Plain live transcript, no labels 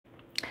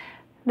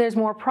There's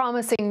more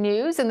promising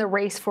news in the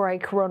race for a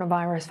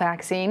coronavirus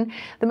vaccine.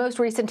 The most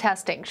recent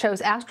testing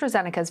shows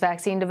AstraZeneca's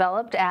vaccine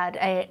developed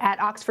at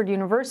Oxford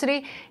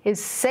University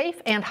is safe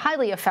and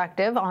highly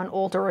effective on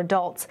older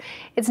adults.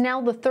 It's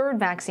now the third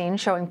vaccine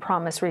showing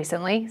promise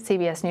recently.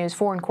 CBS News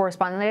foreign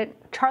correspondent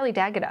Charlie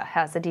D'Agata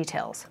has the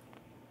details.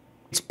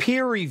 It's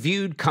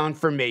peer-reviewed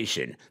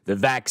confirmation. The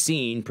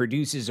vaccine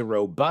produces a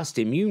robust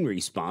immune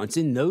response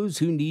in those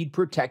who need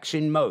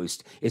protection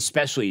most,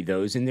 especially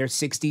those in their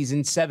 60s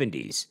and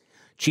 70s.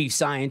 Chief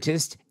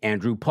Scientist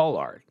Andrew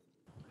Pollard.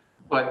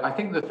 Well, I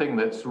think the thing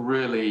that's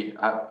really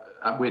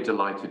we're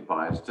delighted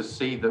by is to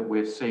see that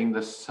we're seeing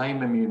the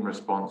same immune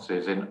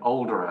responses in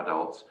older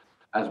adults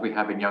as we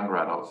have in younger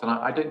adults. And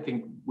I don't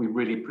think we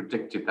really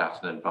predicted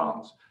that in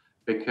advance,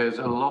 because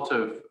a lot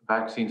of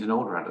vaccines in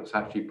older adults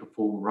actually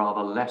perform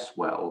rather less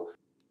well.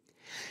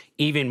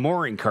 Even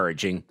more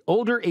encouraging,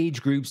 older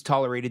age groups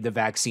tolerated the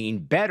vaccine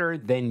better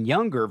than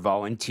younger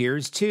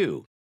volunteers,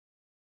 too.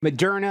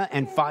 Moderna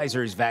and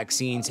Pfizer's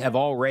vaccines have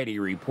already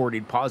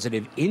reported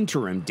positive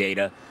interim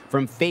data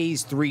from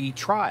phase 3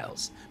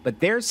 trials, but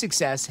their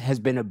success has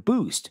been a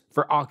boost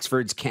for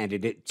Oxford's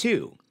candidate,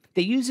 too.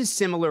 They use a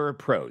similar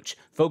approach,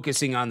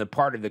 focusing on the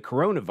part of the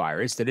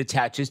coronavirus that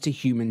attaches to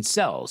human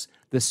cells,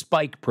 the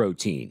spike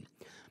protein.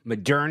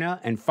 Moderna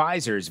and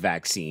Pfizer's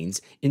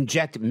vaccines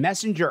inject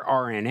messenger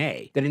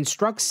RNA that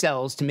instructs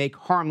cells to make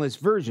harmless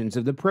versions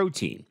of the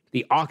protein.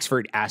 The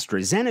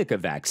Oxford-AstraZeneca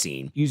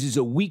vaccine uses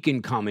a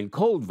weakened common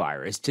cold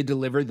virus to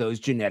deliver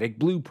those genetic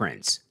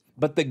blueprints.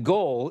 But the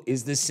goal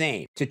is the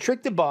same: to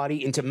trick the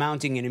body into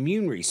mounting an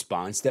immune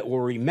response that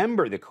will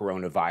remember the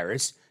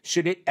coronavirus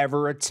should it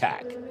ever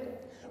attack.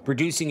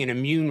 Producing an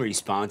immune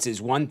response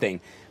is one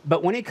thing,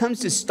 but when it comes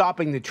to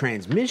stopping the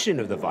transmission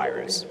of the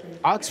virus,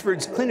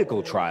 Oxford's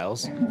clinical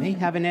trials may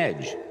have an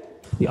edge.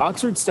 The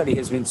Oxford study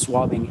has been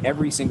swabbing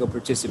every single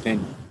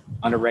participant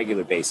on a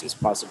regular basis,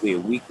 possibly a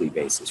weekly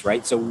basis,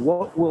 right? So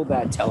what will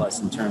that tell us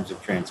in terms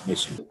of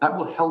transmission? That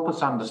will help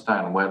us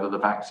understand whether the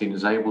vaccine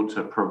is able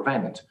to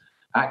prevent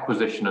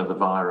acquisition of the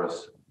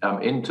virus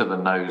into the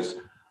nose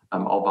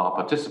of our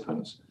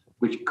participants,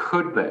 which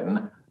could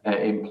then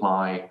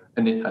imply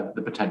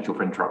the potential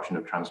for interruption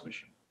of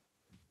transmission.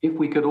 If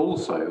we could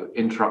also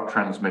interrupt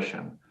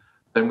transmission,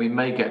 then we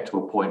may get to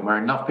a point where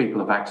enough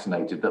people are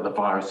vaccinated that the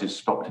virus is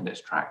stopped in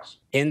its tracks.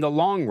 In the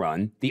long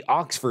run, the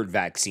Oxford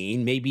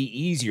vaccine may be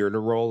easier to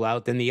roll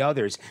out than the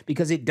others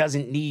because it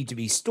doesn't need to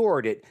be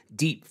stored at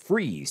deep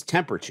freeze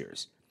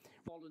temperatures.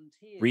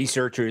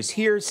 Researchers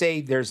here say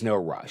there's no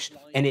rush,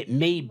 and it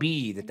may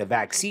be that the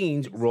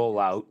vaccines roll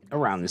out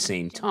around the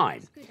same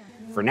time.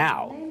 For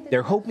now,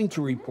 they're hoping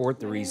to report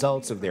the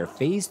results of their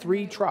phase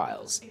 3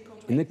 trials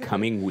in the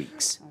coming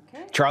weeks.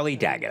 Charlie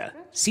D'Agata,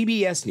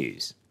 CBS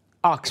News,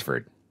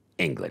 Oxford,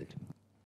 England.